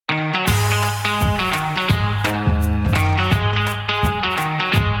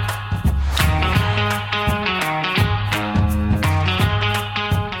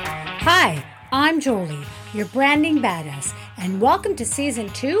branding badass, and welcome to Season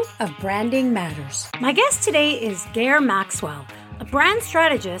 2 of Branding Matters. My guest today is Gare Maxwell, a brand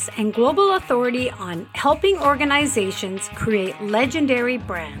strategist and global authority on helping organizations create legendary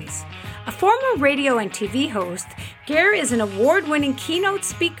brands. A former radio and TV host, Gare is an award-winning keynote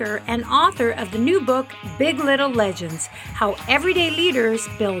speaker and author of the new book, Big Little Legends: How Everyday Leaders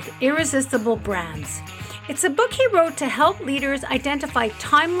Build Irresistible Brands. It's a book he wrote to help leaders identify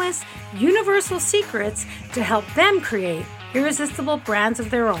timeless, universal secrets to help them create irresistible brands of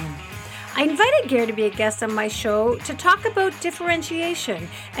their own. I invited Gare to be a guest on my show to talk about differentiation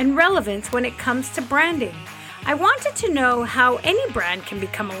and relevance when it comes to branding. I wanted to know how any brand can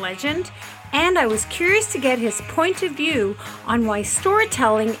become a legend, and I was curious to get his point of view on why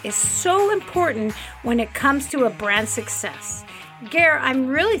storytelling is so important when it comes to a brand success. Gare, I'm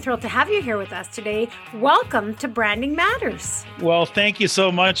really thrilled to have you here with us today. Welcome to Branding Matters. Well, thank you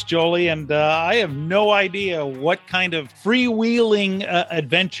so much, Jolie. And I have no idea what kind of freewheeling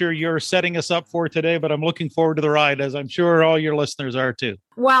adventure you're setting us up for today, but I'm looking forward to the ride, as I'm sure all your listeners are too.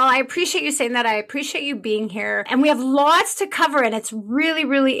 Well, I appreciate you saying that. I appreciate you being here. And we have lots to cover, and it's really,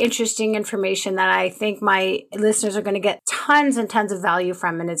 really interesting information that I think my listeners are going to get tons and tons of value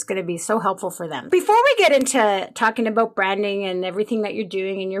from, and it's going to be so helpful for them. Before we get into talking about branding and everything that you're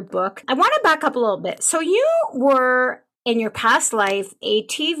doing in your book, I want to back up a little bit. So you were, in your past life, a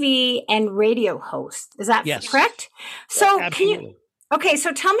TV and radio host. Is that correct? So Absolutely. Okay,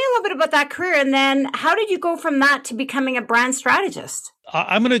 so tell me a little bit about that career, and then how did you go from that to becoming a brand strategist?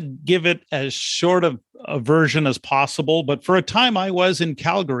 I'm going to give it as short of a version as possible, but for a time I was in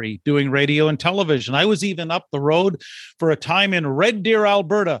Calgary doing radio and television. I was even up the road for a time in Red Deer,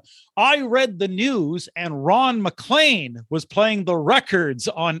 Alberta. I read the news and Ron McLean was playing the records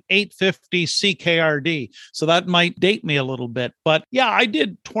on 850 CKRD. So that might date me a little bit. But yeah, I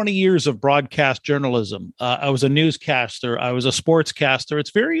did 20 years of broadcast journalism. I was a newscaster. I was a sportscaster.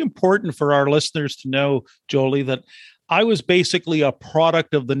 It's very important for our listeners to know, Jolie, that I was basically a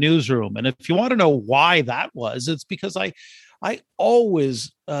product of the newsroom. And if you want to know why that was, it's because I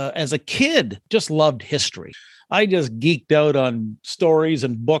always, as a kid, just loved history. I just geeked out on stories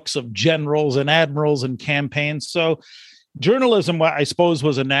and books of generals and admirals and campaigns. So journalism, I suppose,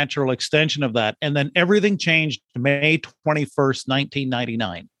 was a natural extension of that. And then everything changed May 21st,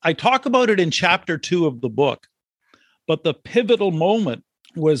 1999. I talk about it in chapter 2 of the book, but the pivotal moment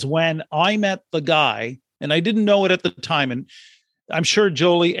was when I met the guy, and I didn't know it at the time. And I'm sure,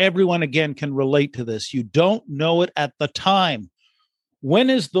 Jolie, everyone again can relate to this. You don't know it at the time. When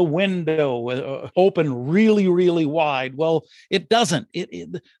is the window open really, really wide? Well, it doesn't.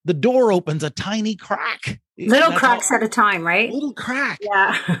 The door opens a tiny crack. Little cracks at a time, right? Little crack.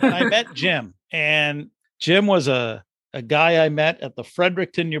 Yeah. And I met Jim. And Jim was a guy I met at the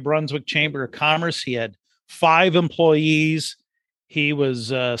Fredericton, New Brunswick Chamber of Commerce. He had 5 employees. He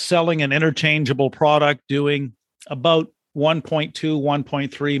was selling an interchangeable product, doing about 1.2,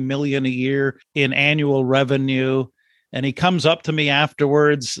 1.3 million a year in annual revenue. And he comes up to me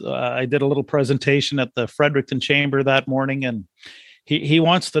afterwards. I did a little presentation at the Fredericton Chamber that morning, and he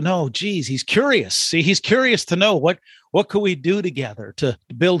wants to know, geez, he's curious. See, he's curious to know what could we do together to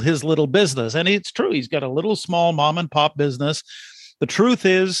build his little business. And it's true. He's got a little small mom and pop business. The truth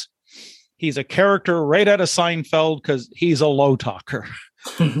is, he's a character right out of Seinfeld because he's a low talker.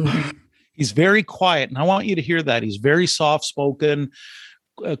 He's very quiet. And I want you to hear that. He's very soft-spoken,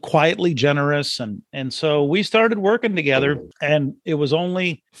 quietly generous. And so we started working together. And it was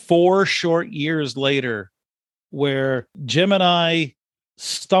only 4 short years later where Jim and I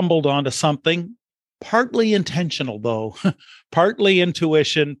stumbled onto something, partly intentional, though, partly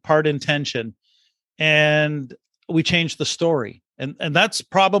intuition, part intention. And we changed the story. And that's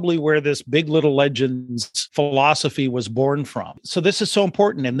probably where this Big Little Legends philosophy was born from. So this is so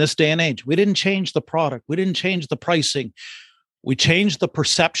important in this day and age. We didn't change the product. We didn't change the pricing. We changed the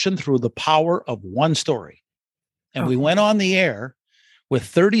perception through the power of one story. And we went on the air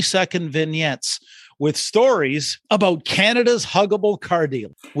with 30-second vignettes with stories about Canada's huggable car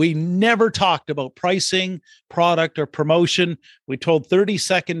deal. We never talked about pricing, product, or promotion. We told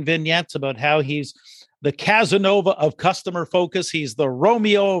 30-second vignettes about how he's the Casanova of customer focus. He's the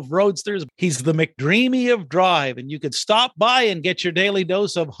Romeo of roadsters. He's the McDreamy of drive. And you could stop by and get your daily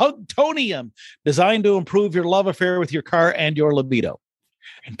dose of Hugtonium, designed to improve your love affair with your car and your libido.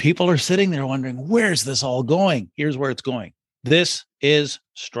 And people are sitting there wondering, where's this all going? Here's where it's going. This is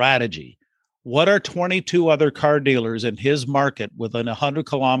strategy. What are 22 other car dealers in his market within a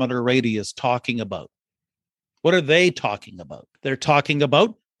 100-kilometer radius talking about? What are they talking about? They're talking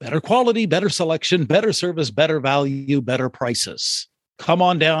about better quality, better selection, better service, better value, better prices. Come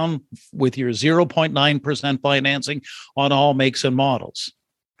on down with your 0.9% financing on all makes and models.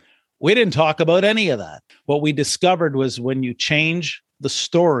 We didn't talk about any of that. What we discovered was when you change the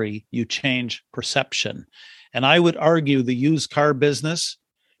story, you change perception. And I would argue the used car business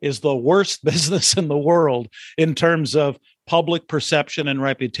is the worst business in the world in terms of public perception and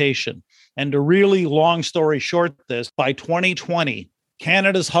reputation. And to really long story short this, by 2020,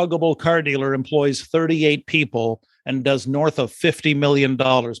 Canada's Huggable Car Dealer employs 38 people and does north of $50 million,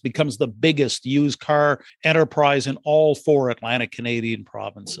 becomes the biggest used car enterprise in all 4 Atlantic Canadian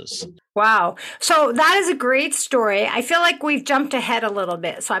provinces. Wow. So that is a great story. I feel like we've jumped ahead a little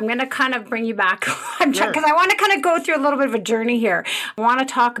bit. So I'm going to kind of bring you back because I want to kind of go through a little bit of a journey here. I want to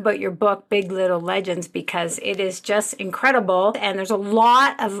talk about your book, Big Little Legends, because it is just incredible. And there's a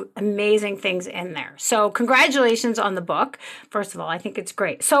lot of amazing things in there. So congratulations on the book. First of all, I think it's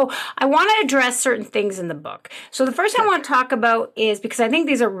great. So I want to address certain things in the book. So the first thing I want to talk about is, because I think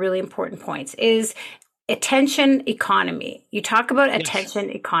these are really important points, is attention economy. You talk about attention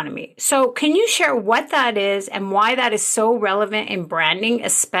economy. So can you share what that is and why that is so relevant in branding,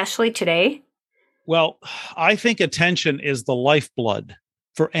 especially today? Well, I think attention is the lifeblood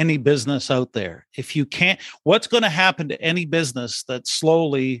for any business out there. If you can't, what's going to happen to any business that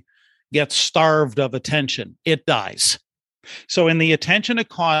slowly gets starved of attention? It dies. So in the attention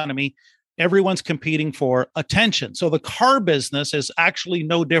economy, everyone's competing for attention. So the car business is actually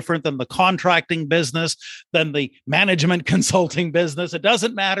no different than the contracting business, than the management consulting business. It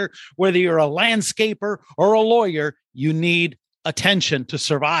doesn't matter whether you're a landscaper or a lawyer, you need attention to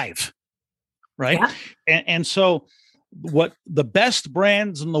survive, right? Yeah. And so what the best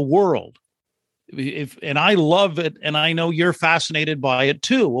brands in the world, and I love it, and I know you're fascinated by it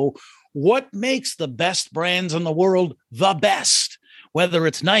too. Well, what makes the best brands in the world the best? Whether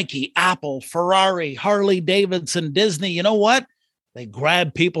it's Nike, Apple, Ferrari, Harley Davidson, Disney, you know what? They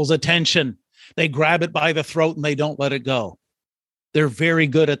grab people's attention. They grab it by the throat and they don't let it go. They're very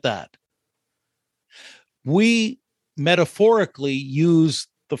good at that. We metaphorically use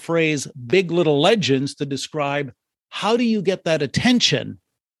the phrase big little legends to describe how do you get that attention,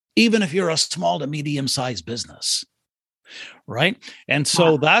 even if you're a small to medium-sized business. Right. And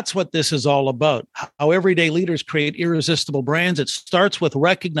so that's what this is all about. How everyday leaders create irresistible brands. It starts with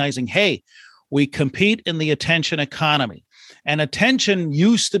recognizing, hey, we compete in the attention economy. And attention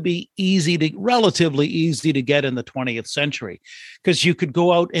used to be relatively easy to get in the 20th century, because you could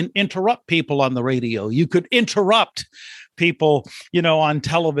go out and interrupt people on the radio. You could interrupt people, on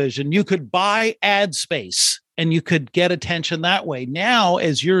television. You could buy ad space and you could get attention that way. Now,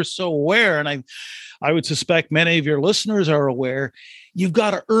 as you're so aware, and I would suspect many of your listeners are aware, you've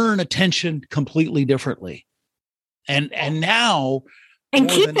got to earn attention completely differently. And now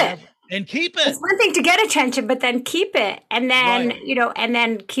keep it. And keep it. It's one thing to get attention, but then keep it. And then, and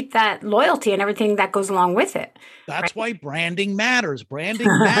then keep that loyalty and everything that goes along with it. That's why branding matters. Branding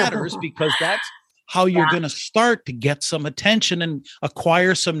matters because that's how you're going to start to get some attention and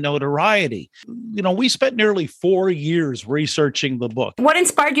acquire some notoriety. We spent nearly 4 years researching the book. What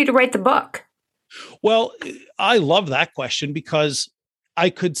inspired you to write the book? Well, I love that question because I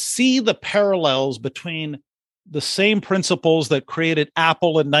could see the parallels between the same principles that created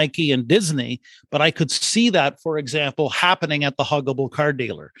Apple and Nike and Disney, but I could see that, for example, happening at the Huggable Car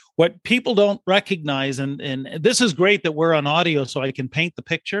Dealer. What people don't recognize, and this is great that we're on audio so I can paint the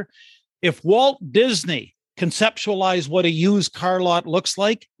picture. If Walt Disney conceptualize what a used car lot looks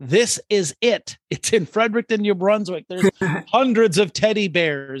like, this is it. It's in Fredericton, New Brunswick. There's hundreds of teddy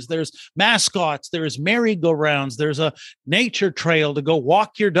bears. There's mascots. There's merry-go-rounds. There's a nature trail to go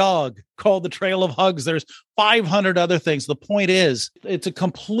walk your dog called the Trail of Hugs. There's 500 other things. The point is, it's a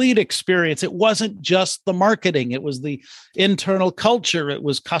complete experience. It wasn't just the marketing. It was the internal culture. It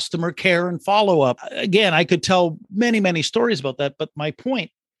was customer care and follow-up. Again, I could tell many, many stories about that, but my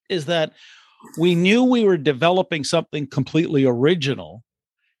point is that we knew we were developing something completely original.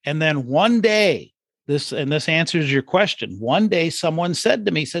 And then one day, this answers your question. One day someone said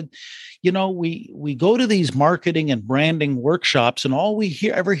to me, we go to these marketing and branding workshops and all we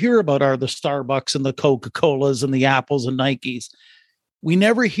ever hear about are the Starbucks and the Coca-Colas and the Apples and Nikes. We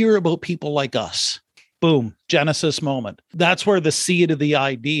never hear about people like us. Boom, Genesis moment. That's where the seed of the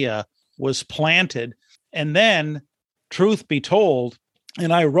idea was planted. And then, truth be told,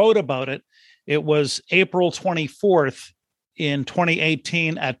 and I wrote about it, it was April 24th in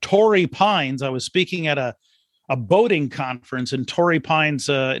 2018 at Torrey Pines. I was speaking at a boating conference in Torrey Pines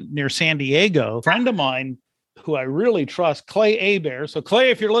near San Diego. A friend of mine who I really trust, Clay Abear. So Clay,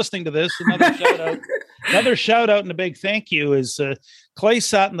 if you're listening to this, another shout out and a big thank you is Clay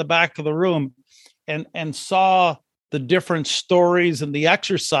sat in the back of the room and saw the different stories and the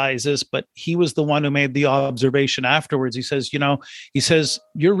exercises, but he was the one who made the observation afterwards. He says,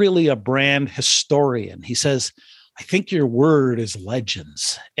 you're really a brand historian. He says, I think your word is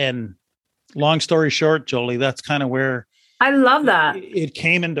legends. And long story short, Jolie, that's kind of where I love that. It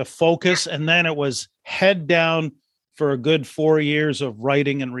came into focus. And then it was head down for a good 4 years of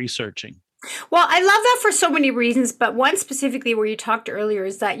writing and researching. Well, I love that for so many reasons, but one specifically where you talked earlier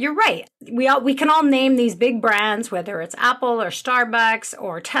is that you're right. We can all name these big brands, whether it's Apple or Starbucks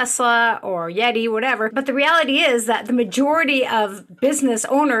or Tesla or Yeti, whatever. But the reality is that the majority of business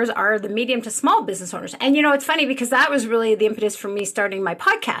owners are the medium to small business owners. And it's funny because that was really the impetus for me starting my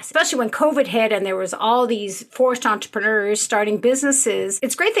podcast, especially when COVID hit and there was all these forced entrepreneurs starting businesses.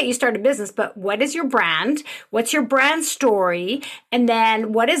 It's great that you start a business, but what is your brand? What's your brand story? And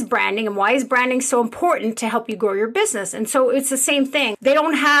then what is branding and why is branding so important to help you grow your business? And so it's the same thing. They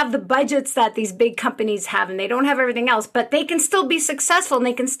don't have the budgets that these big companies have, and they don't have everything else, but they can still be successful and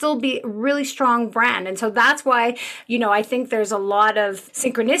they can still be a really strong brand. And so that's why, I think there's a lot of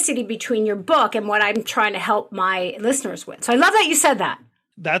synchronicity between your book and what I'm trying to help my listeners with. So I love that you said that.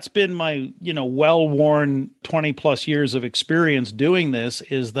 That's been my, well-worn 20 plus years of experience doing this,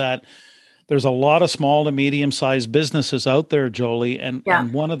 is that there's a lot of small to medium-sized businesses out there, Jolie, and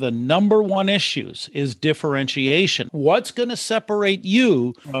one of the number one issues is differentiation. What's going to separate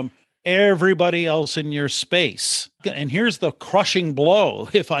you from everybody else in your space? And here's the crushing blow,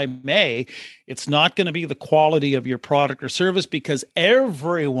 if I may. It's not going to be the quality of your product or service, because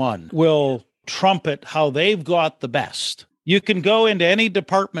everyone will trumpet how they've got the best. You can go into any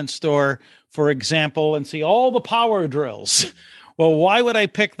department store, for example, and see all the power drills. Well, why would I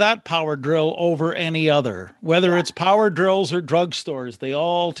pick that power drill over any other? Whether it's power drills or drugstores, they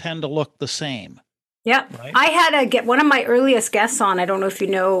all tend to look the same. Yeah. Right? I had to get one of my earliest guests on. I don't know if you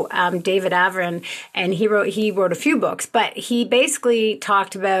know David Averin, and he wrote a few books, but he basically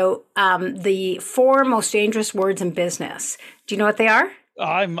talked about the 4 most dangerous words in business. Do you know what they are?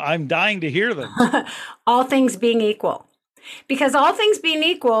 I'm dying to hear them. All things being equal. Because all things being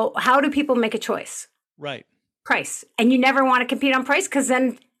equal, how do people make a choice? Right. Price. And you never want to compete on price, because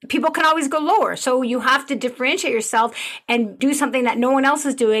then people can always go lower. So you have to differentiate yourself and do something that no one else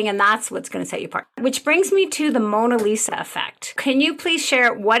is doing. And that's what's going to set you apart. Which brings me to the Mona Lisa effect. Can you please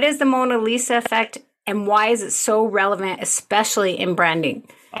share what is the Mona Lisa effect and why is it so relevant, especially in branding?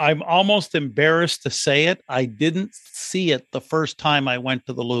 I'm almost embarrassed to say it. I didn't see it the first time I went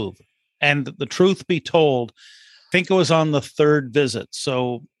to the Louvre. And the truth be told, I think it was on the 3rd visit.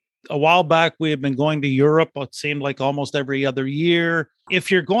 So a while back, we had been going to Europe. It seemed like almost every other year. If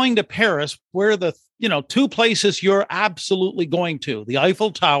you're going to Paris, where the 2 places you're absolutely going to, the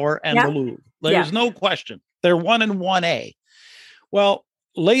Eiffel Tower and the Louvre. There's no question. They're 1 and 1A. Well,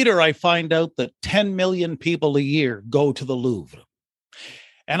 later I find out that 10 million people a year go to the Louvre.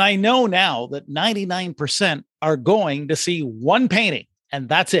 And I know now that 99% are going to see one painting, and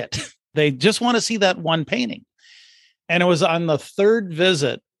that's it. They just want to see that one painting. And it was on the 3rd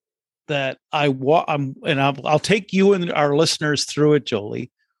visit that I'll take you and our listeners through it, Jolie.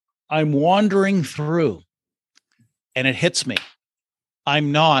 I'm wandering through and it hits me.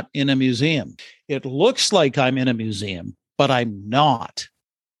 I'm not in a museum. It looks like I'm in a museum, but I'm not.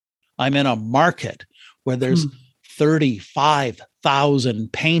 I'm in a market where there's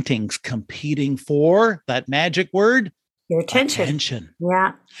 35,000 paintings competing for that magic word. Your attention.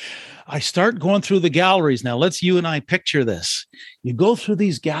 Yeah. I start going through the galleries. Now, you and I picture this. You go through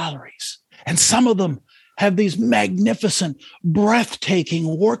these galleries, and some of them have these magnificent,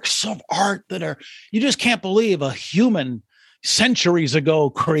 breathtaking works of art that you just can't believe a human centuries ago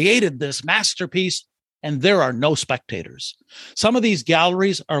created this masterpiece, and there are no spectators. Some of these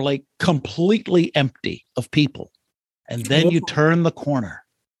galleries are like completely empty of people. And then you turn the corner.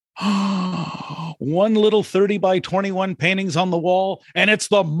 One little 30 by 21 paintings on the wall, and it's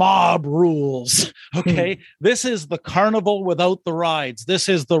the mob rules. Okay. This is the carnival without the rides. This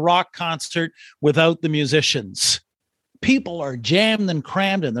is the rock concert without the musicians. People are jammed and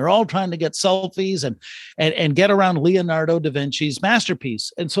crammed, and they're all trying to get selfies and get around Leonardo da Vinci's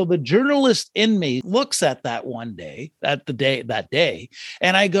masterpiece. And so the journalist in me looks at that that day,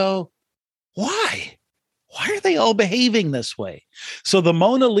 and I go, why? Why are they all behaving this way? So the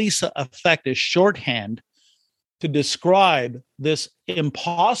Mona Lisa effect is shorthand to describe this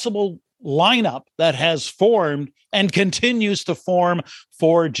impossible lineup that has formed and continues to form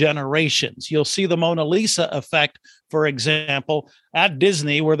for generations. You'll see the Mona Lisa effect, for example, at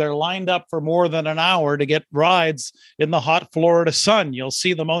Disney, where they're lined up for more than an hour to get rides in the hot Florida sun. You'll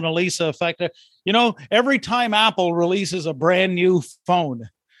see the Mona Lisa effect. Every time Apple releases a brand new phone,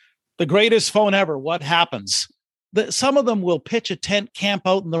 the greatest phone ever, what happens? Some of them will pitch a tent camp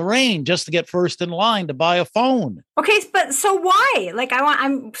out in the rain just to get first in line to buy a phone. Okay, but so why? Like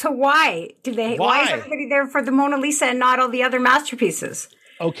why do they? Why is everybody there for the Mona Lisa and not all the other masterpieces?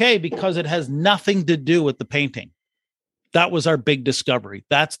 Okay, because it has nothing to do with the painting. That was our big discovery.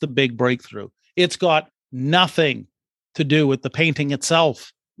 That's the big breakthrough. It's got nothing to do with the painting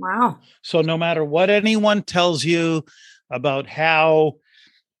itself. Wow. So no matter what anyone tells you about how,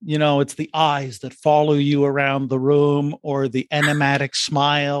 it's the eyes that follow you around the room or the enigmatic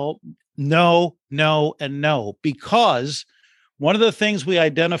smile, no, and no. Because one of the things we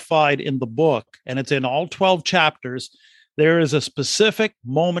identified in the book, and it's in all 12 chapters, there is a specific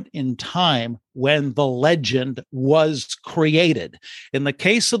moment in time when the legend was created. In the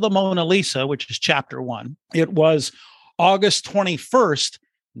case of the Mona Lisa, which is chapter 1, it was August 21st,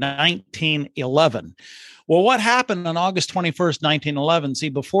 1911. Well, what happened on August 21st, 1911? See,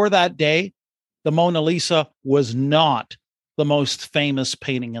 before that day, the Mona Lisa was not the most famous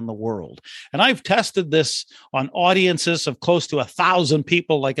painting in the world. And I've tested this on audiences of close to 1,000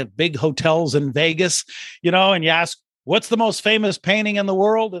 people, like at big hotels in Vegas, and you ask, what's the most famous painting in the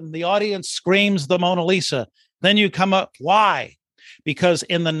world? And the audience screams the Mona Lisa. Then you come up, why? Because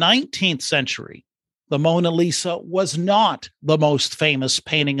in the 19th century, the Mona Lisa was not the most famous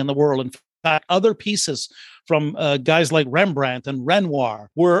painting in the world. In fact, other pieces from guys like Rembrandt and Renoir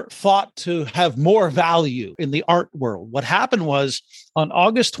were thought to have more value in the art world. What happened was on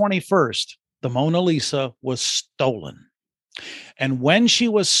August 21st, the Mona Lisa was stolen. And when she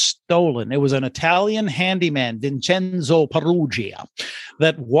was stolen, it was an Italian handyman, Vincenzo Perugia,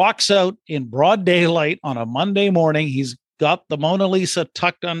 that walks out in broad daylight on a Monday morning. He's got the Mona Lisa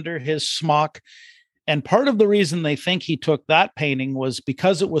tucked under his smock. And part of the reason they think he took that painting was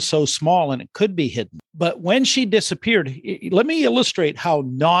because it was so small and it could be hidden. But when she disappeared, let me illustrate how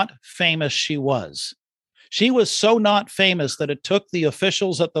not famous she was. She was so not famous that it took the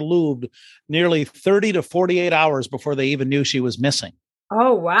officials at the Louvre nearly 30 to 48 hours before they even knew she was missing.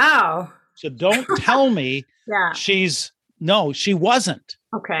 Oh, wow. So don't tell me Yeah. she wasn't.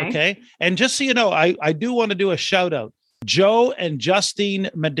 Okay. And just so you know, I do want to do a shout out. Joe and Justine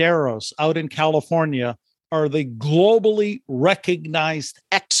Medeiros out in California are the globally recognized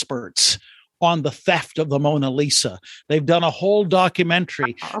experts on the theft of the Mona Lisa. They've done a whole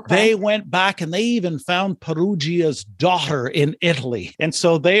documentary. Okay. They went back and they even found Perugia's daughter in Italy. And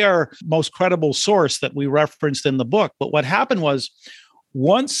so they are most credible source that we referenced in the book. But what happened was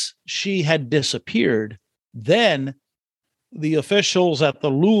once she had disappeared, then the officials at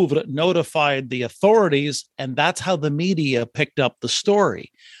the Louvre notified the authorities, and that's how the media picked up the story.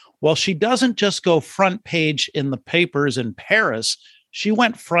 Well, she doesn't just go front page in the papers in Paris. She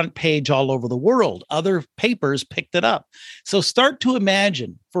went front page all over the world. Other papers picked it up. So start to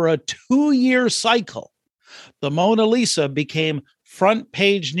imagine for a 2-year cycle, the Mona Lisa became front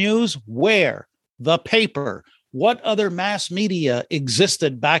page news. Where? The paper. What other mass media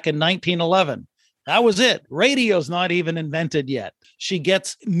existed back in 1911? That was it. Radio's not even invented yet. She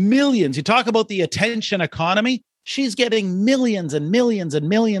gets millions. You talk about the attention economy. She's getting millions and millions and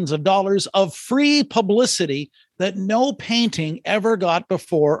millions of dollars of free publicity that no painting ever got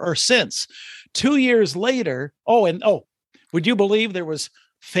before or since. 2 years later, would you believe there was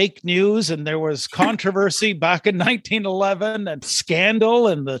fake news and there was controversy back in 1911 and scandal,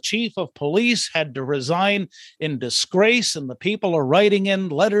 and the chief of police had to resign in disgrace, and the people are writing in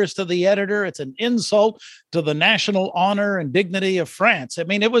letters to the editor. It's an insult to the national honor and dignity of France. I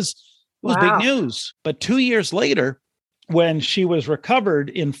mean, it was big news. But 2 years later, when she was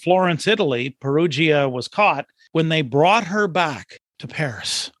recovered in Florence, Italy, Perugia was caught. When they brought her back to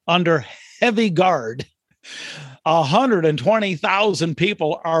Paris under heavy guard, 120,000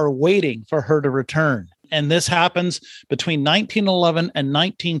 people are waiting for her to return. And this happens between 1911 and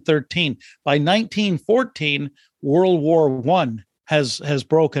 1913. By 1914, World War I has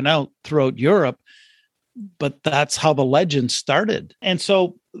broken out throughout Europe. But that's how the legend started. And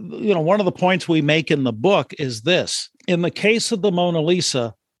so, one of the points we make in the book is this. In the case of the Mona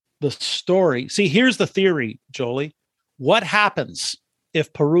Lisa, the story, see, here's the theory, Jolie. What happens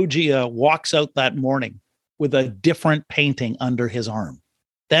if Perugia walks out that morning with a different painting under his arm?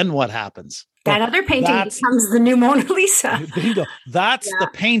 Then what happens? That other painting becomes the new Mona Lisa. Bingo. That's the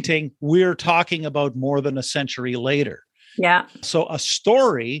painting we're talking about more than a century later. Yeah. So a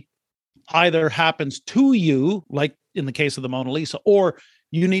story either happens to you, like in the case of the Mona Lisa, or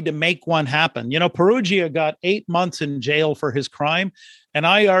you need to make one happen. Perugia got 8 months in jail for his crime. And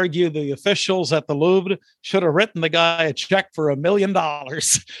I argue the officials at the Louvre should have written the guy a check for $1 million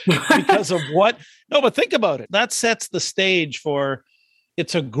because of what? No, but think about it. That sets the stage for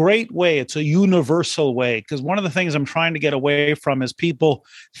it's a great way. It's a universal way, because one of the things I'm trying to get away from is people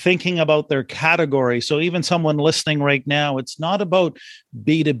thinking about their category. So even someone listening right now, it's not about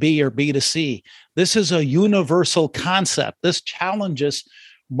B2B or B2C. This is a universal concept. This challenges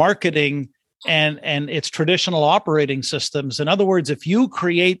marketing and its traditional operating systems. In other words, if you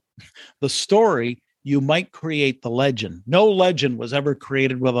create the story, you might create the legend. No legend was ever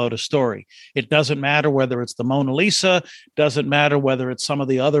created without a story. It doesn't matter whether it's the Mona Lisa, doesn't matter whether it's some of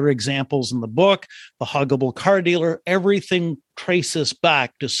the other examples in the book, the huggable car dealer, everything traces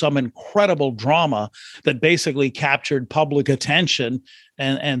back to some incredible drama that basically captured public attention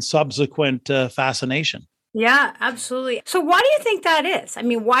and subsequent fascination. Yeah, absolutely. So why do you think that is? I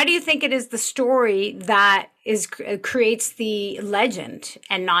mean, why do you think it is the story that creates the legend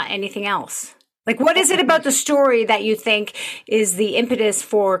and not anything else? Like, what is it about the story that you think is the impetus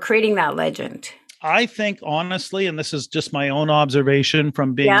for creating that legend? I think, honestly, and this is just my own observation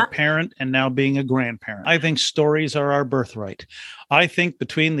from being a parent and now being a grandparent, I think stories are our birthright. I think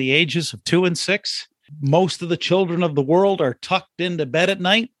between the ages of 2 and 6, most of the children of the world are tucked into bed at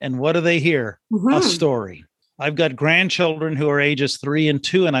night. And what do they hear? Mm-hmm. A story. I've got grandchildren who are ages 3 and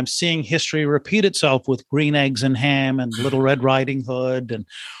 2, and I'm seeing history repeat itself with Green Eggs and Ham and Little Red Riding Hood and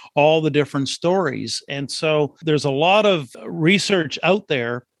all the different stories. And so there's a lot of research out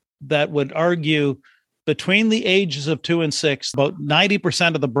there that would argue between the ages of 2 and 6, about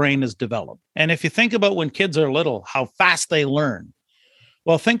 90% of the brain is developed. And if you think about when kids are little, how fast they learn.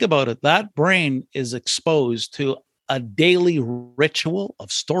 Well, think about it. That brain is exposed to a daily ritual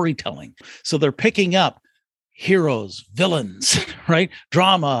of storytelling. So they're picking up heroes, villains, right?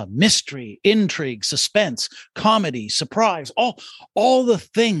 Drama, mystery, intrigue, suspense, comedy, surprise, all the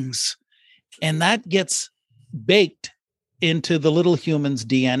things. And that gets baked into the little human's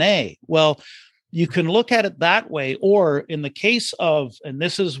DNA. Well, you can look at it that way, or in the case of, and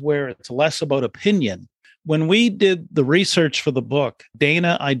this is where it's less about opinion, when we did the research for the book,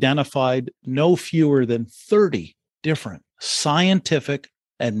 Dana identified no fewer than 30 different scientific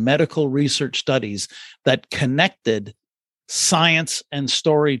and medical research studies that connected science and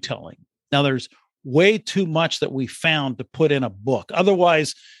storytelling. Now, there's way too much that we found to put in a book.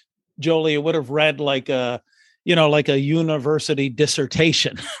 Otherwise, Jolie, it would have read like a university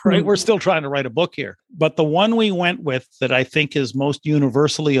dissertation, right? Mm-hmm. We're still trying to write a book here. But the one we went with that I think is most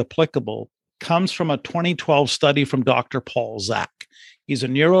universally applicable comes from a 2012 study from Dr. Paul Zak. He's a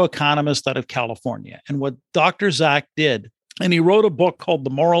neuroeconomist out of California. And what Dr. Zak did, and he wrote a book called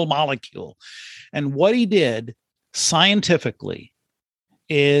The Moral Molecule. And what he did scientifically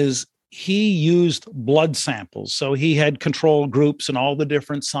is he used blood samples. So he had control groups and all the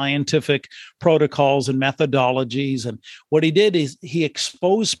different scientific protocols and methodologies. And what he did is he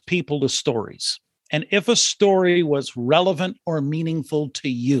exposed people to stories. And if a story was relevant or meaningful to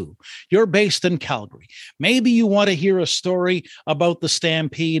you, you're based in Calgary. Maybe you want to hear a story about the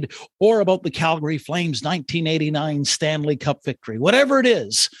Stampede or about the Calgary Flames 1989 Stanley Cup victory, whatever it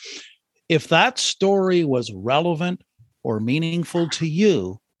is. If that story was relevant or meaningful to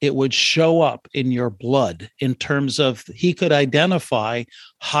you, it would show up in your blood in terms of he could identify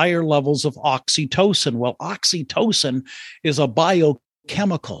higher levels of oxytocin. Well, oxytocin is a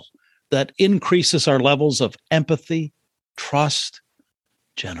biochemical that increases our levels of empathy, trust,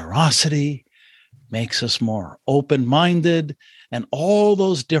 generosity, makes us more open-minded, and all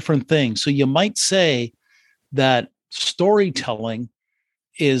those different things. So you might say that storytelling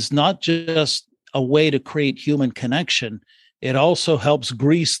is not just a way to create human connection, it also helps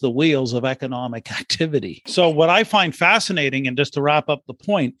grease the wheels of economic activity. So what I find fascinating, and just to wrap up the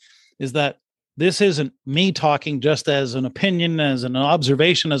point, is that this isn't me talking just as an opinion, as an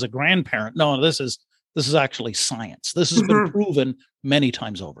observation, as a grandparent. No, this is actually science. This has been proven many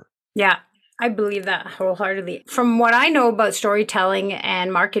times over. Yeah, I believe that wholeheartedly. From what I know about storytelling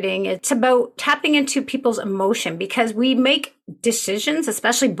and marketing, it's about tapping into people's emotion, because we make decisions,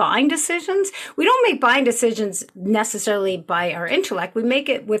 especially buying decisions. We don't make buying decisions necessarily by our intellect. We make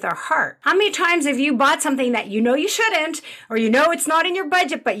it with our heart. How many times have you bought something that you know you shouldn't, or you know it's not in your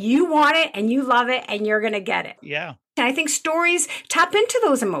budget, but you want it and you love it and you're going to get it? Yeah. And I think stories tap into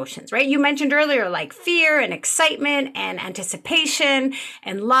those emotions, right? You mentioned earlier, like fear and excitement and anticipation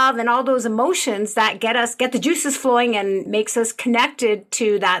and love and all those emotions that get the juices flowing and makes us connected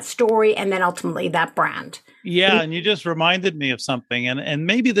to that story and then ultimately that brand. Yeah, and you just reminded me of something. And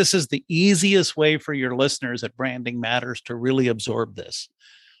maybe this is the easiest way for your listeners at Branding Matters to really absorb this.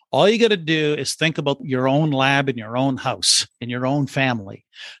 All you got to do is think about your own lab in your own house, in your own family.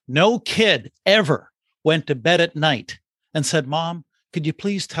 No kid ever went to bed at night and said, "Mom, could you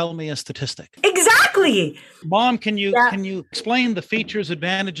please tell me a statistic? Exactly. Mom, can you explain the features,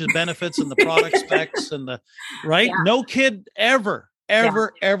 advantages, benefits, and the product specs and the right? Yeah. No kid ever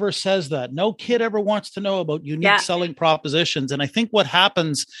says that. No kid ever wants to know about unique selling propositions. And I think what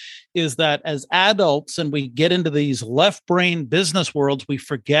happens is that as adults and we get into these left brain business worlds, we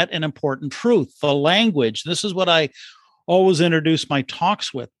forget an important truth, the language. This is what I always introduce my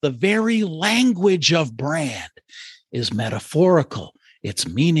talks with. The very language of brand is metaphorical. It's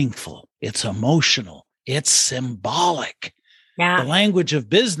meaningful. It's emotional. It's symbolic. Yeah. The language of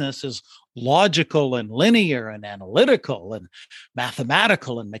business is logical and linear and analytical and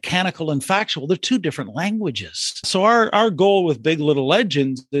mathematical and mechanical and factual. They're two different languages. So our goal with Big Little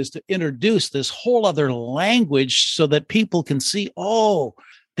Legends is to introduce this whole other language so that people can see, oh,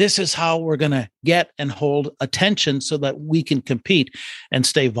 this is how we're going to get and hold attention so that we can compete and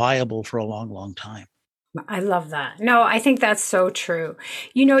stay viable for a long, long time. I love that. No, I think that's so true.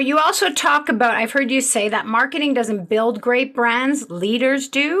 You also talk about, I've heard you say that marketing doesn't build great brands, leaders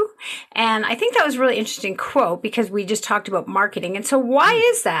do. And I think that was a really interesting quote because we just talked about marketing. And so why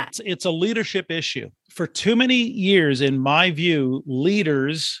is that? It's a leadership issue. For too many years, in my view,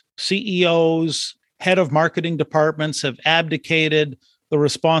 leaders, CEOs, head of marketing departments have abdicated the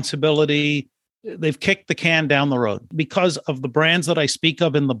responsibility. They've kicked the can down the road. Because of the brands that I speak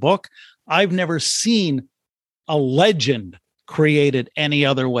of in the book, I've never seen a legend created any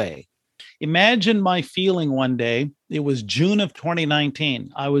other way. Imagine my feeling one day. It was June of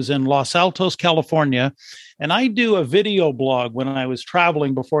 2019. I was in Los Altos, California, and I do a video blog when I was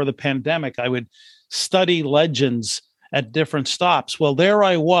traveling before the pandemic. I would study legends at different stops. Well, there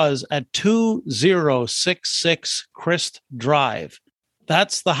I was at 2066 Christ Drive.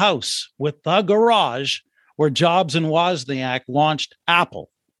 That's the house with the garage where Jobs and Wozniak launched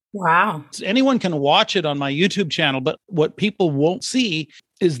Apple. Wow. Anyone can watch it on my YouTube channel, but what people won't see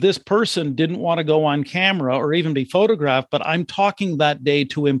is this person didn't want to go on camera or even be photographed, but I'm talking that day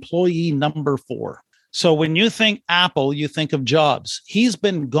to employee number 4. So when you think Apple, you think of Jobs. He's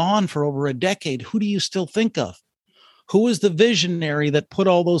been gone for over a decade. Who do you still think of? Who is the visionary that put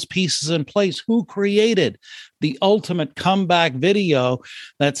all those pieces in place? Who created the ultimate comeback video,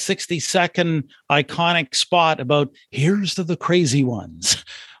 that 60-second iconic spot about here's to the crazy ones,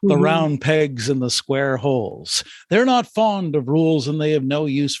 the round pegs and the square holes. They're not fond of rules and they have no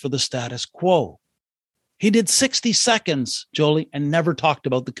use for the status quo. He did 60 seconds, Jolie, and never talked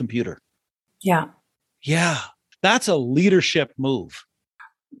about the computer. Yeah. Yeah, that's a leadership move.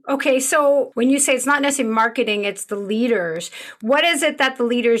 Okay, so when you say it's not necessarily marketing, it's the leaders, what is it that the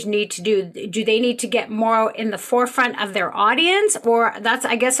leaders need to do? Do they need to get more in the forefront of their audience? Or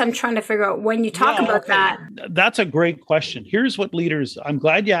I guess I'm trying to figure out when you talk about that. That's a great question. Here's what leaders, I'm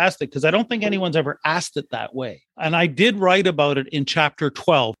glad you asked it because I don't think anyone's ever asked it that way. And I did write about it in chapter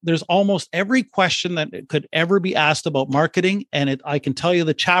 12. There's almost every question that could ever be asked about marketing. And I can tell you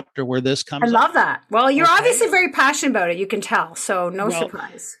the chapter where this comes I love that. Well, you're obviously very passionate about it. You can tell. So no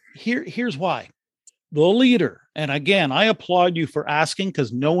surprise. Here's why. The leader, and again, I applaud you for asking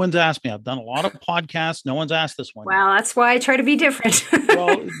because no one's asked me. I've done a lot of podcasts. No one's asked this one. Well, that's why I try to be different.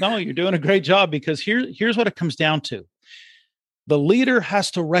 Well, no, you're doing a great job because here's what it comes down to. The leader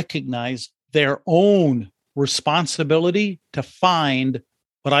has to recognize their own responsibility to find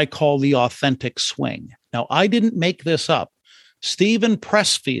what I call the authentic swing. Now, I didn't make this up. Stephen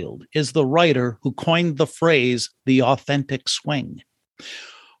Pressfield is the writer who coined the phrase, the authentic swing.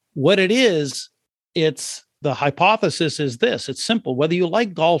 What it is, it's the hypothesis is this. It's simple. Whether you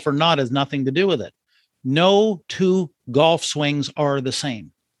like golf or not has nothing to do with it. No two golf swings are the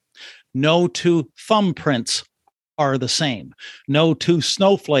same. No two thumbprints are the same. No two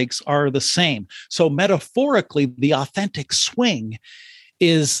snowflakes are the same. So metaphorically, the authentic swing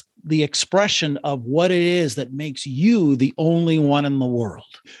is the expression of what it is that makes you the only one in the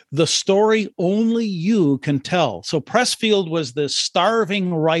world. The story only you can tell. So Pressfield was this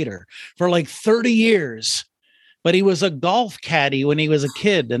starving writer for like 30 years, but he was a golf caddy when he was a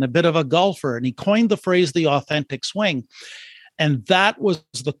kid and a bit of a golfer. And he coined the phrase, the authentic swing. And that was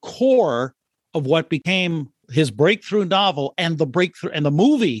the core of what became his breakthrough novel, and the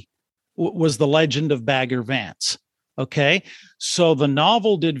movie was The Legend of Bagger Vance. Okay. So the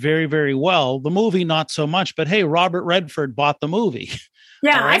novel did very, very well. The movie, not so much, but hey, Robert Redford bought the movie.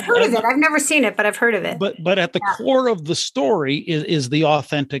 Yeah, right? I've heard of it. I've never seen it, but I've heard of it. But at the core of the story is the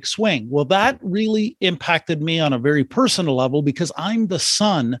authentic swing. Well, that really impacted me on a very personal level because I'm the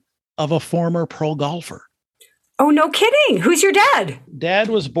son of a former pro golfer. Oh, no kidding. Who's your dad? Dad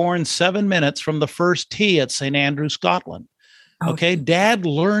was born 7 minutes from the first tee at St. Andrews, Scotland. Okay. Dad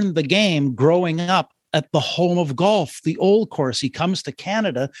learned the game growing up at the home of golf, the Old Course. He comes to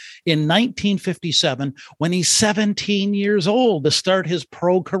Canada in 1957 when he's 17 years old to start his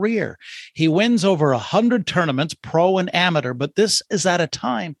pro career. He wins over 100 tournaments, pro and amateur, but this is at a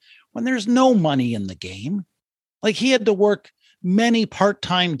time when there's no money in the game. Like, he had to work many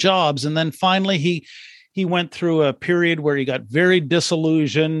part-time jobs, and then finally he went through a period where he got very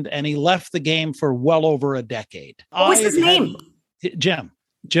disillusioned and he left the game for well over a decade. What was his name? Jim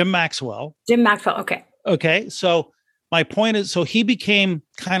Maxwell. Jim Maxwell. Okay. Okay. So my point is, so he became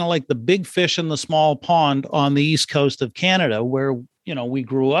kind of like the big fish in the small pond on the East Coast of Canada where, we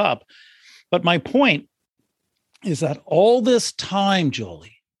grew up. But my point is that all this time,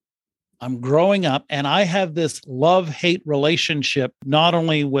 Jolie, I'm growing up and I have this love-hate relationship, not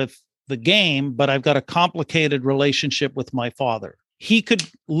only with the game, but I've got a complicated relationship with my father. He could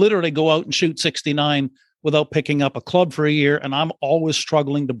literally go out and shoot 69 without picking up a club for a year, and I'm always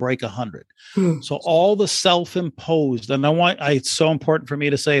struggling to break 100. So all the self-imposed, and it's so important for me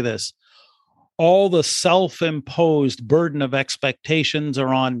to say this, all the self-imposed burden of expectations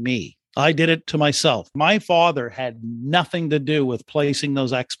are on me. I did it to myself. My father had nothing to do with placing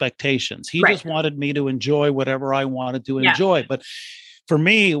those expectations. He just wanted me to enjoy whatever I wanted to enjoy. But for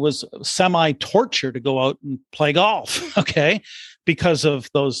me, it was semi-torture to go out and play golf, okay, because of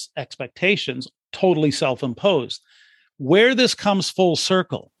those expectations, totally self-imposed. Where this comes full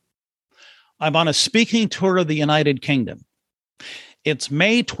circle, I'm on a speaking tour of the United Kingdom. It's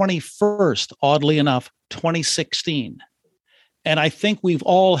May 21st, oddly enough, 2016. And I think we've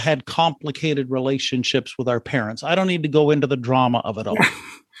all had complicated relationships with our parents. I don't need to go into the drama of it all.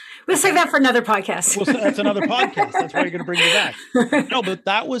 We'll save that for another podcast. Well, that's another podcast. That's why you're going to bring me back. No, but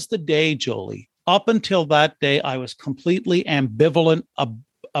that was the day, Jolie. Up until that day, I was completely ambivalent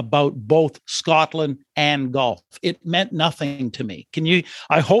about both Scotland and golf. It meant nothing to me.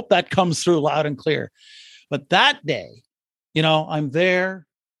 I hope that comes through loud and clear. But that day, I'm there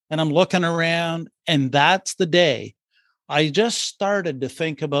and I'm looking around, and that's the day I just started to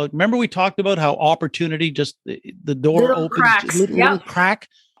think about, remember we talked about how opportunity, just the door opens, little crack.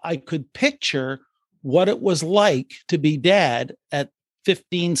 I could picture what it was like to be dad at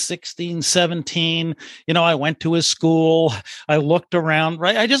 15, 16, 17. I went to his school. I looked around,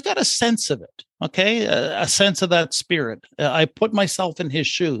 right? I just got a sense of it. Okay. A sense of that spirit. I put myself in his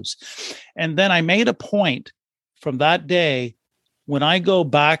shoes. And then I made a point from that day, when I go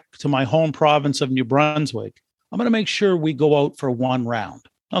back to my home province of New Brunswick, I'm going to make sure we go out for one round.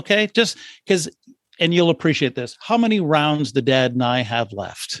 Okay. Just because, and you'll appreciate this. How many rounds do Dad and I have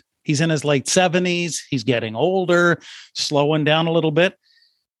left? He's in his late 70s. He's getting older, slowing down a little bit.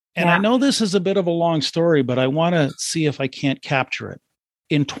 And I know this is a bit of a long story, but I want to see if I can't capture it.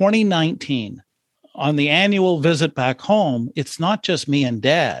 In 2019, on the annual visit back home, it's not just me and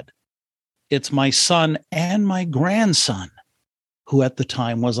Dad. It's my son and my grandson, who at the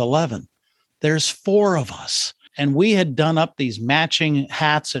time was 11. There's 4 of us. And we had done up these matching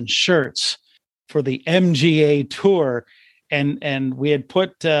hats and shirts for the MGA tour. And we had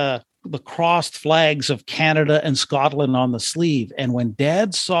put the crossed flags of Canada and Scotland on the sleeve. And when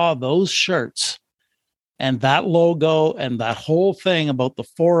Dad saw those shirts and that logo and that whole thing about the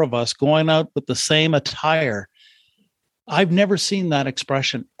 4 of us going out with the same attire, I've never seen that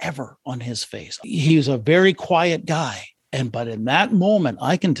expression ever on his face. He's a very quiet guy. But in that moment,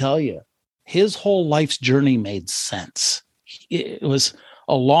 I can tell you, his whole life's journey made sense. It was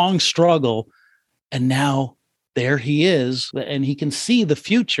a long struggle. And now there he is, and he can see the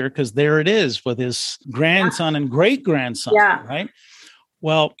future because there it is with his grandson and great-grandson, right?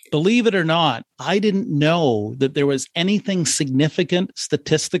 Well, believe it or not, I didn't know that there was anything significant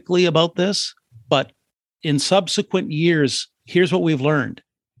statistically about this, but in subsequent years, here's what we've learned.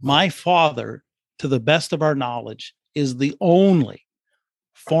 My father, to the best of our knowledge, is the only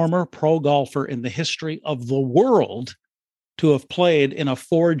former pro golfer in the history of the world to have played in a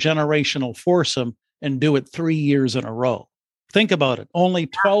 4-generational foursome and do it 3 years in a row. Think about it. Only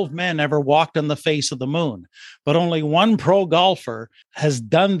 12 men ever walked on the face of the moon, but only one pro golfer has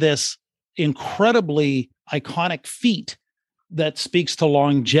done this incredibly iconic feat that speaks to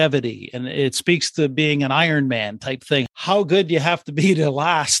longevity, and it speaks to being an Ironman type thing. How good you have to be to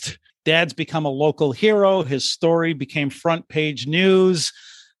last. Dad's become a local hero. His story became front page news.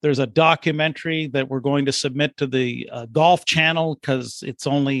 There's a documentary that we're going to submit to the Golf Channel because it's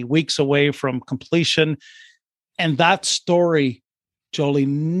only weeks away from completion. And that story, Jolie,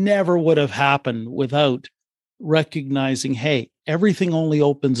 never would have happened without recognizing, hey, everything only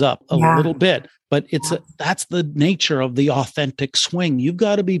opens up a little bit, but that's the nature of the authentic swing. You've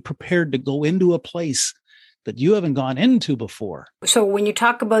got to be prepared to go into a place that you haven't gone into before. So when you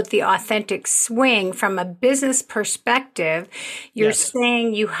talk about the authentic swing from a business perspective, you're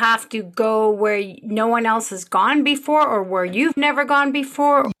saying you have to go where no one else has gone before or where you've never gone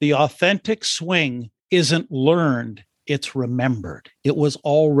before. The authentic swing isn't learned, it's remembered. It was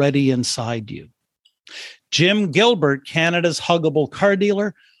already inside you. Jim Gilbert, Canada's huggable car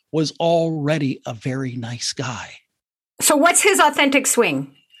dealer, was already a very nice guy. So what's his authentic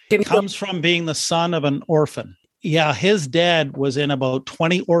swing? It comes from being the son of an orphan. Yeah, his dad was in about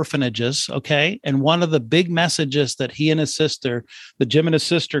 20 orphanages, okay? And one of the big messages that he and his sister, that Jim and his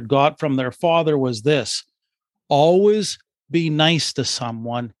sister got from their father was this: always be nice to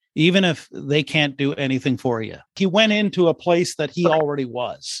someone, even if they can't do anything for you. He went into a place that he already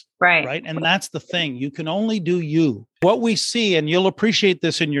was. Right. And that's the thing. You can only do you. What we see, and you'll appreciate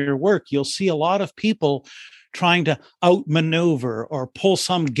this in your work, you'll see a lot of people trying to outmaneuver or pull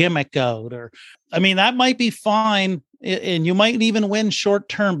some gimmick out. Or, I mean, that might be fine. And you might even win short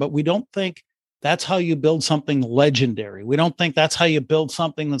term, but we don't think that's how you build something legendary. We don't think that's how you build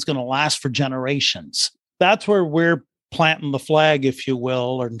something that's going to last for generations. That's where we're planting the flag, if you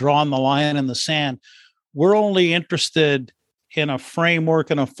will, or drawing the line in the sand. We're only interested in a framework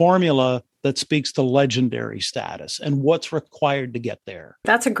and a formula that speaks to legendary status and what's required to get there.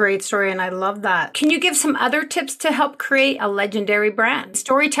 That's a great story, and I love that. Can you give some other tips to help create a legendary brand?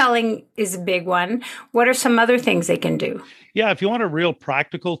 Storytelling is a big one. What are some other things they can do? Yeah, if you want a real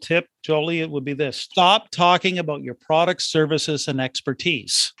practical tip, Jolie, it would be this: stop talking about your products, services, and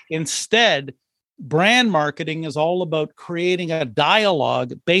expertise. Instead, brand marketing is all about creating a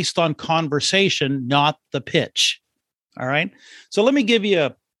dialogue based on conversation, not the pitch. All right. So let me give you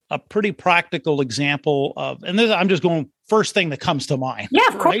a pretty practical example of, and this, I'm just going first thing that comes to mind. Yeah,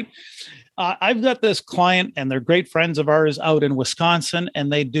 of course. Right? I've got this client, and they're great friends of ours out in Wisconsin,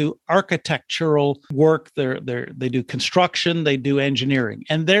 and they do architectural work. They do construction, they do engineering,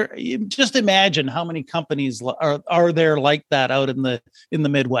 and just imagine how many companies are there like that out in the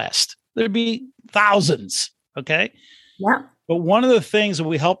Midwest. There'd be thousands. Okay. Yeah. But one of the things that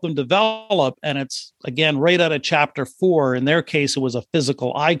we help them develop, and it's, again, right out of chapter 4, in their case, it was a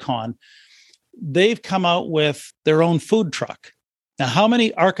physical icon. They've come out with their own food truck. Now, how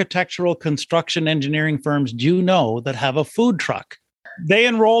many architectural construction engineering firms do you know that have a food truck? They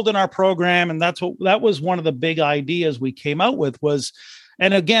enrolled in our program, and that was one of the big ideas we came out with was,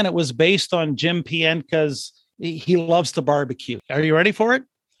 and again, it was based on Jim Pienka's, he loves to barbecue. Are you ready for it?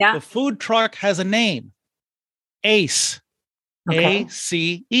 Yeah. The food truck has a name, ACE. Okay.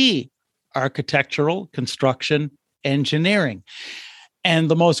 ACE, architectural construction engineering.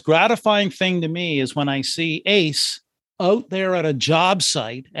 And the most gratifying thing to me is when I see ACE out there at a job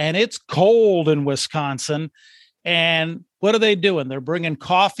site, and it's cold in Wisconsin. And what are they doing? They're bringing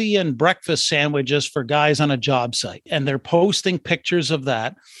coffee and breakfast sandwiches for guys on a job site. And they're posting pictures of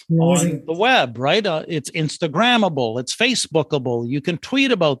that on the web, right? It's Instagrammable. It's Facebookable. You can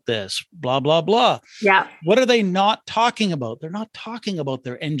tweet about this, blah, blah, blah. Yeah. What are they not talking about? They're not talking about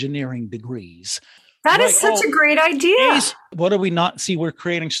their engineering degrees. That is such a great idea. Ace, what do we not see? We're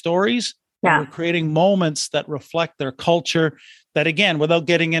creating stories. Yeah. We're creating moments that reflect their culture. That, again, without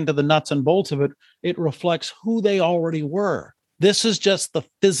getting into the nuts and bolts of it, it reflects who they already were. This is just the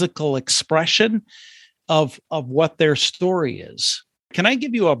physical expression of what their story is. Can I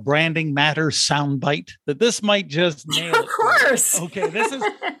give you a Branding Matters soundbite that this might just nail it? Of course. Okay, this is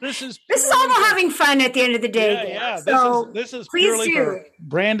this is all about having fun at the end of the day. Yeah. So this is purely for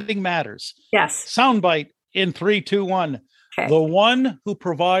Branding Matters. Yes. Soundbite in 3, 2, 1. Okay. The one who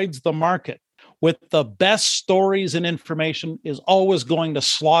provides the market with the best stories and information is always going to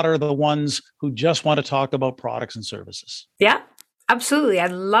slaughter the ones who just want to talk about products and services. Yeah, absolutely. I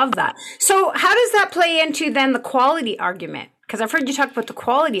love that. So how does that play into then the quality argument? Because I've heard you talk about the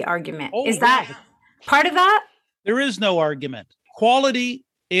quality argument. Is that part of that? There is no argument. Quality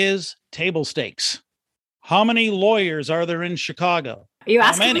is table stakes. How many lawyers are there in Chicago? Are you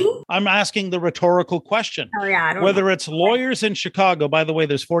asking me? I'm asking the rhetorical question. Oh, yeah. I don't Whether know. it's lawyers in Chicago, by the way,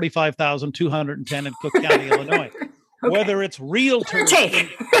 there's 45,210 in Cook County, Illinois. Okay. Whether it's realtors,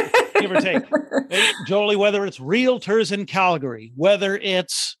 give or take. Hey, Jolie, whether it's realtors in Calgary, whether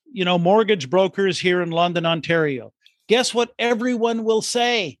it's, mortgage brokers here in London, Ontario, guess what everyone will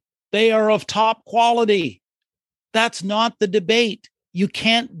say? They are of top quality. That's not the debate. You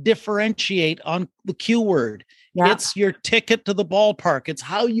can't differentiate on the Q word. Yeah. It's your ticket to the ballpark. It's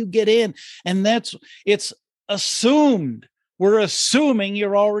how you get in. And it's assumed. We're assuming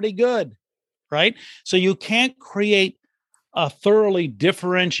you're already good, right? So you can't create a thoroughly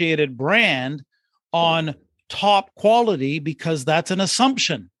differentiated brand on top quality because that's an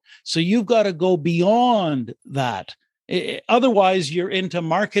assumption. So you've got to go beyond that. Otherwise, you're into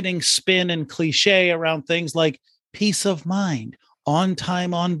marketing spin and cliche around things like peace of mind, on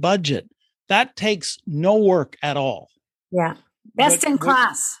time, on budget. That takes no work at all. Yeah. Best in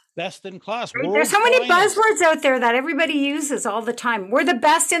class. Best in class. Right? There's so many buzzwords out there that everybody uses all the time. We're the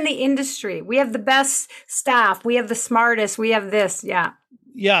best in the industry. We have the best staff. We have the smartest. We have this. Yeah.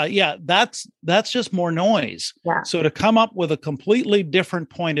 Yeah. That's just more noise. Yeah. So to come up with a completely different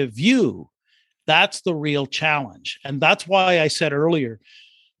point of view, that's the real challenge. And that's why I said earlier,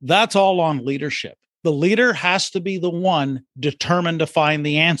 that's all on leadership. The leader has to be the one determined to find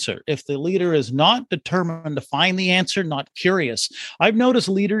the answer. If the leader is not determined to find the answer, not curious. I've noticed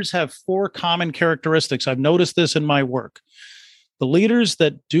leaders have 4 common characteristics. I've noticed this in my work. The leaders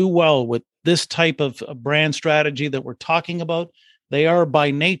that do well with this type of brand strategy that we're talking about, they are by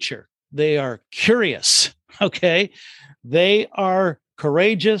nature, they are curious, okay? They are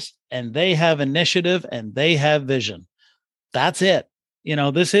courageous and they have initiative and they have vision. That's it.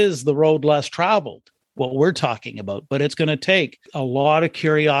 This is the road less traveled, what we're talking about, but it's going to take a lot of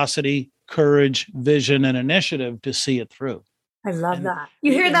curiosity, courage, vision, and initiative to see it through. I love that.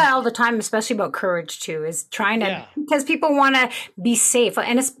 You hear that all the time, especially about courage too, is trying to, because people want to be safe.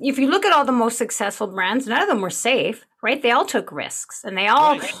 And if you look at all the most successful brands, none of them were safe, right? They all took risks and they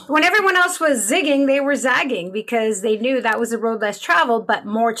all, when everyone else was zigging, they were zagging because they knew that was the road less traveled, but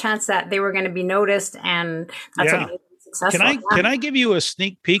more chance that they were going to be noticed. And that's what Can I give you a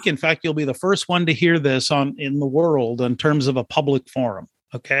sneak peek? In fact, you'll be the first one to hear this in the world in terms of a public forum.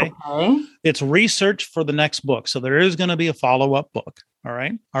 Okay. It's research for the next book. So there is going to be a follow-up book. All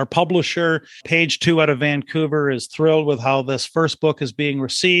right. Our publisher, Page 2 out of Vancouver, is thrilled with how this first book is being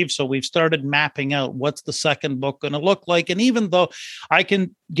received. So we've started mapping out what's the second book going to look like. And even though I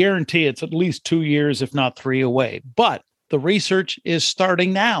can guarantee it's at least 2 years, if not 3 away, but the research is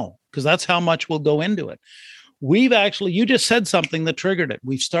starting now because that's how much will go into it. You just said something that triggered it.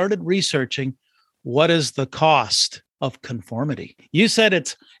 We've started researching what is the cost of conformity. You said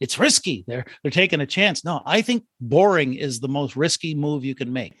it's risky. They're taking a chance. No, I think boring is the most risky move you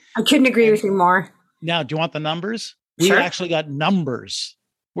can make. I couldn't agree with you more. Now, do you want the numbers? Sure. We actually got numbers.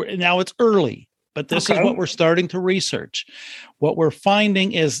 Now it's early, but this is what we're starting to research. What we're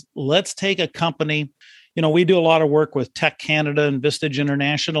finding is, let's take a company. We do a lot of work with Tech Canada and Vistage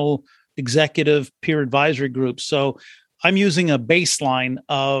International executive peer advisory groups. So I'm using a baseline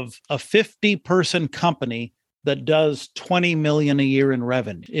of a 50-person company that does 20 million a year in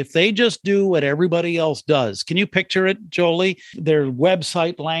revenue. If they just do what everybody else does, can you picture it, Jolie? Their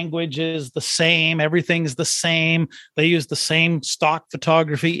website language is the same. Everything's the same. They use the same stock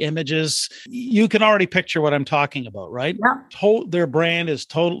photography images. You can already picture what I'm talking about, right? Yeah. Their brand is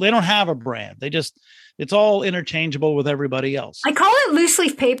total. They don't have a brand. It's all interchangeable with everybody else. I call it loose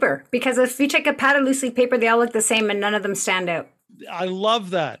leaf paper because if you take a pad of loose leaf paper, they all look the same and none of them stand out. I love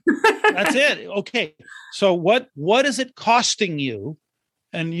that. That's it. Okay. So what is it costing you?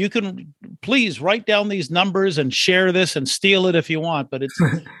 And you can please write down these numbers and share this and steal it if you want. But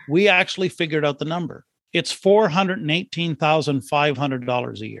we actually figured out the number. It's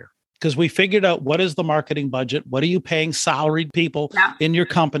 $418,500 a year. Because we figured out what is the marketing budget, what are you paying salaried people in your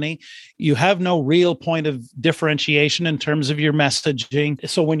company. You have no real point of differentiation in terms of your messaging.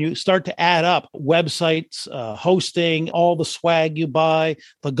 So when you start to add up websites, hosting, all the swag you buy,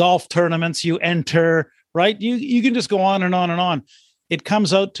 the golf tournaments you enter, right? You can just go on and on and on. It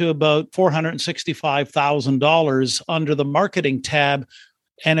comes out to about $465,000 under the marketing tab.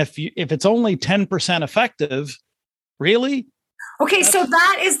 And if it's only 10% effective, really? Okay, so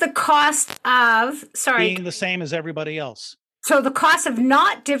that is the cost of, being the same as everybody else. So the cost of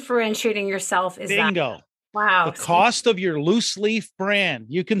not differentiating yourself is bingo. That. Wow. The cost of your loose leaf brand.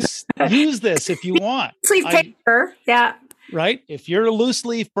 You can use this if you want. Loose leaf paper, yeah. Right? If you're a loose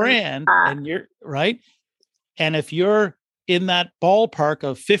leaf brand and you're right, and if you're in that ballpark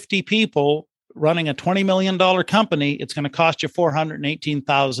of 50 people running a $20 million company, it's going to cost you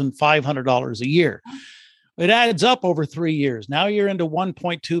 $418,500 a year. It adds up over 3 years. Now you're into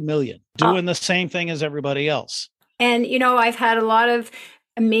 1.2 million, doing the same thing as everybody else. And, I've had a lot of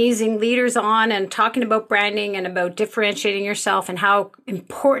amazing leaders on and talking about branding and about differentiating yourself and how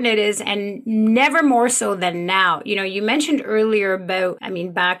important it is, and never more so than now. You mentioned earlier about,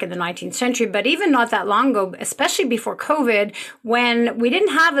 back in the 19th century, but even not that long ago, especially before COVID, when we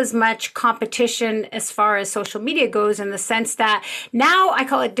didn't have as much competition as far as social media goes, in the sense that now I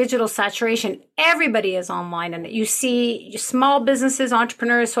call it digital saturation. Everybody is online, and you see small businesses,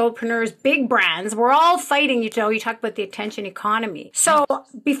 entrepreneurs, solopreneurs, big brands. We're all fighting, you talk about the attention economy. So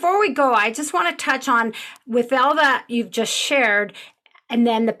before we go, I just want to touch on, with all that you've just shared, and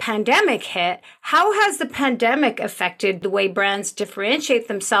then the pandemic hit. How has the pandemic affected the way brands differentiate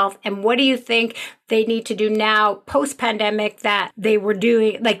themselves? And what do you think they need to do now post-pandemic that they were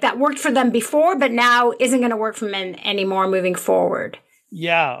doing, like that worked for them before, but now isn't going to work for them anymore moving forward?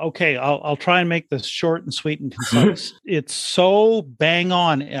 Yeah. Okay. I'll try and make this short and sweet and concise. It's so bang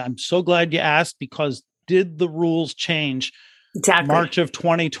on. I'm so glad you asked, because did the rules change Exactly. March of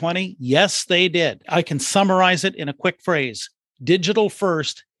 2020? Yes, they did. I can summarize it in a quick phrase: digital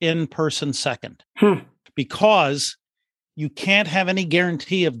first, in-person second. Because you can't have any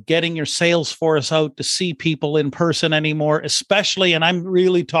guarantee of getting your sales force out to see people in person anymore, especially, and I'm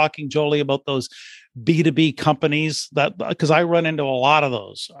really talking, Jolie, about those B2B companies, that because I run into a lot of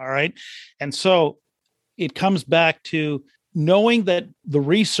those. All right. And so it comes back to knowing that the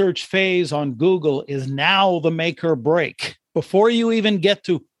research phase on Google is now the make or break. Before you even get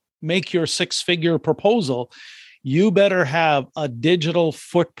to make your 6-figure proposal, you better have a digital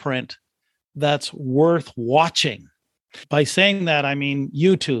footprint that's worth watching. By saying that, I mean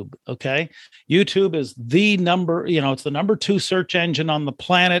YouTube. Okay. YouTube is the number, it's the number 2 search engine on the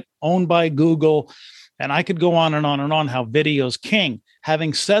planet, owned by Google. And I could go on and on and on how video's king.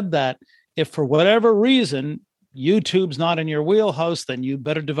 Having said that, if for whatever reason YouTube's not in your wheelhouse, then you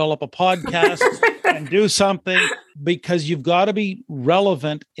better develop a podcast and do something, because you've got to be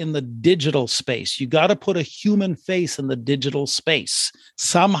relevant in the digital space. You got to put a human face in the digital space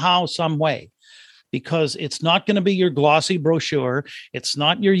somehow, some way. Because it's not going to be your glossy brochure. It's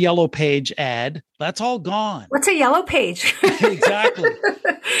not your yellow page ad. That's all gone. What's a yellow page? Exactly.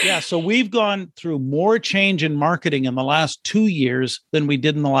 Yeah. So we've gone through more change in marketing in the last 2 years than we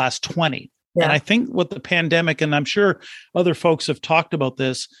did in the last 20. Yeah. And I think what the pandemic, and I'm sure other folks have talked about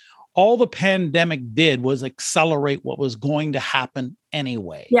this, all the pandemic did was accelerate what was going to happen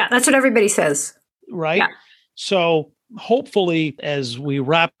anyway. Yeah. That's what everybody says. Right. Yeah. So hopefully, as we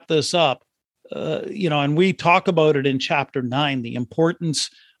wrap this up, and we talk about it in chapter 9, the importance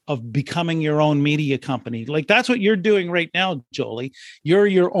of becoming your own media company. Like that's what you're doing right now, Jolie. You're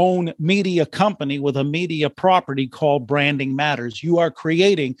your own media company with a media property called Branding Matters. You are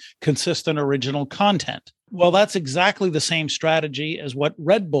creating consistent original content. Well, that's exactly the same strategy as what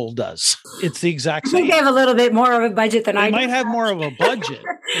Red Bull does. It's the exact same. I think they have a little bit more of a budget than I do. They might have more of a budget.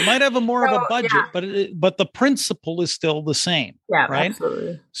 They might have more of a budget, yeah. but the principle is still the same. Yeah, right?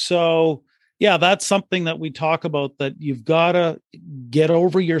 Absolutely. So yeah, that's something that we talk about, that you've got to get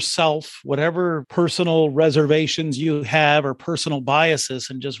over yourself, whatever personal reservations you have or personal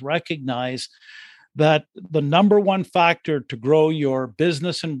biases, and just recognize that the number one factor to grow your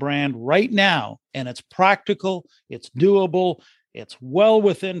business and brand right now, and it's practical, it's doable, it's well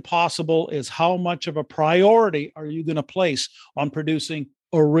within possible, is how much of a priority are you going to place on producing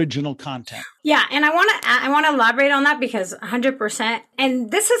original content. Yeah. And I want to elaborate on that, because 100%. And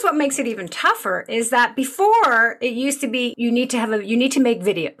this is what makes it even tougher, is that before it used to be, you need to make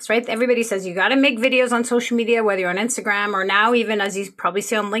videos, right? Everybody says you got to make videos on social media, whether you're on Instagram or now even, as you probably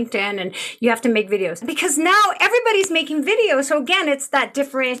see on LinkedIn, and you have to make videos because now everybody's making videos. So again, it's that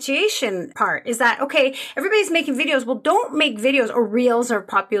differentiation part, is that, okay, everybody's making videos. Well, don't make videos, or reels are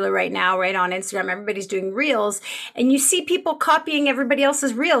popular right now, right? On Instagram, everybody's doing reels, and you see people copying everybody else's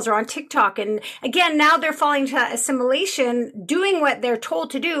reels, or on TikTok. And again, now they're falling to assimilation, doing what they're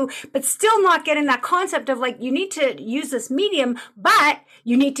told to do, but still not getting that concept of like, you need to use this medium, but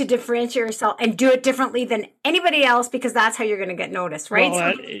you need to differentiate yourself and do it differently than anybody else, because that's how you're going to get noticed, right?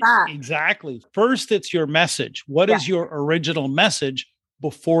 Well, exactly. First, it's your message. What is your original message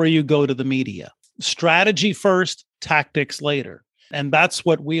before you go to the media? Strategy first, tactics later. And that's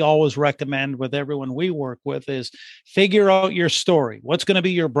what we always recommend with everyone we work with, is figure out your story. What's going to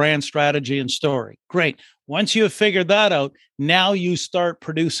be your brand strategy and story? Great. Once you have figured that out, now you start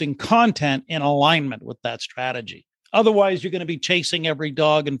producing content in alignment with that strategy. Otherwise, you're going to be chasing every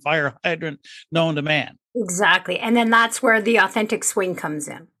dog and fire hydrant known to man. Exactly. And then that's where the authentic swing comes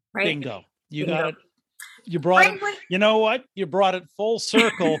in, right? Bingo. You got it. You brought it. You know what? You brought it full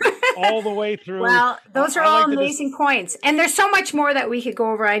circle all the way through. Well, those are all amazing points. And there's so much more that we could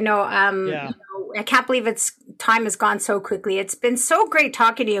go over. I know. I can't believe time has gone so quickly. It's been so great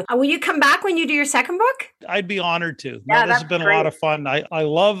talking to you. Will you come back when you do your second book? I'd be honored to. Yeah, this has been great. A lot of fun. I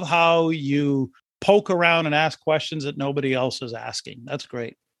love how you poke around and ask questions that nobody else is asking. That's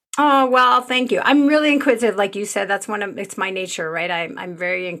great. Oh, well, thank you. I'm really inquisitive. Like you said, it's my nature, right? I'm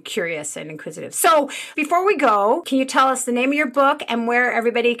very curious and inquisitive. So before we go, can you tell us the name of your book and where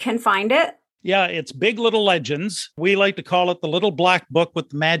everybody can find it? Yeah, it's Big Little Legends. We like to call it the little black book with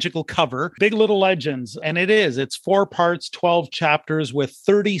the magical cover, Big Little Legends. And it is. It's 4 parts, 12 chapters with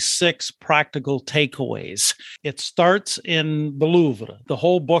 36 practical takeaways. It starts in the Louvre. The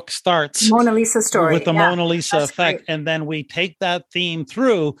whole book starts Mona Lisa story with the Mona Lisa effect. Great. And then we take that theme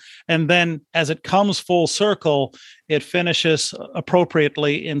through. And then as it comes full circle, it finishes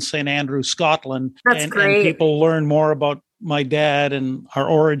appropriately in St. Andrews, Scotland. That's great. And people learn more about my dad and our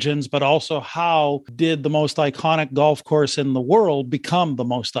origins, but also how did the most iconic golf course in the world become the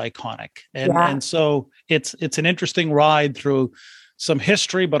most iconic. And so it's an interesting ride through some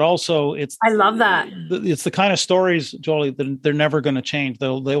history, but also I love that. It's the kind of stories, Jolie, that they're never going to change. They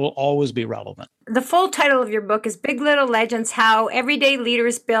will always be relevant. The full title of your book is Big Little Legends, How Everyday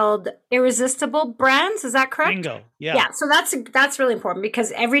Leaders Build Irresistible Brands. Is that correct? Bingo. Yeah. Yeah. So that's really important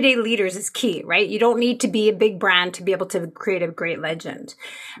because everyday leaders is key, right? You don't need to be a big brand to be able to create a great legend.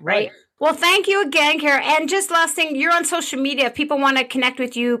 Right. Well, thank you again, Kara. And just last thing, you're on social media. If people want to connect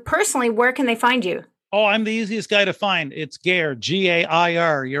with you personally, where can they find you? Oh, I'm the easiest guy to find. It's Gair,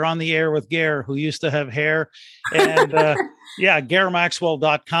 Gair. You're on the air with Gair, who used to have hair. And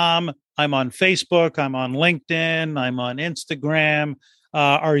GairMaxwell.com. I'm on Facebook. I'm on LinkedIn. I'm on Instagram.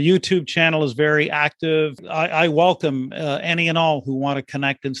 Our YouTube channel is very active. I welcome any and all who want to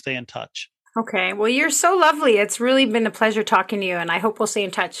connect and stay in touch. Okay. Well, you're so lovely. It's really been a pleasure talking to you, and I hope we'll stay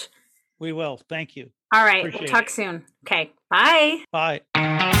in touch. We will. Thank you. All right. Appreciate we'll talk soon. Okay. Bye. Bye.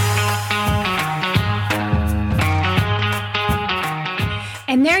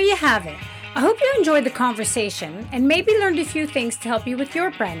 And there you have it. I hope you enjoyed the conversation and maybe learned a few things to help you with your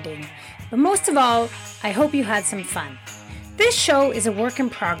branding. But most of all, I hope you had some fun. This show is a work in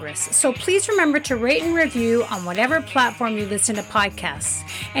progress, so please remember to rate and review on whatever platform you listen to podcasts.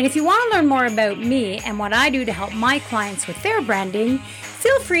 And if you want to learn more about me and what I do to help my clients with their branding,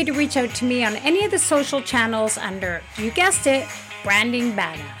 feel free to reach out to me on any of the social channels under, you guessed it, Branding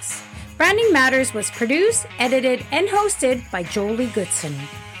Badass. Branding Matters was produced, edited, and hosted by Jolie Goodson,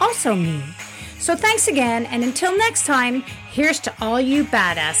 also me. So thanks again, and until next time, here's to all you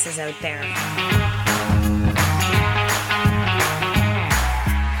badasses out there.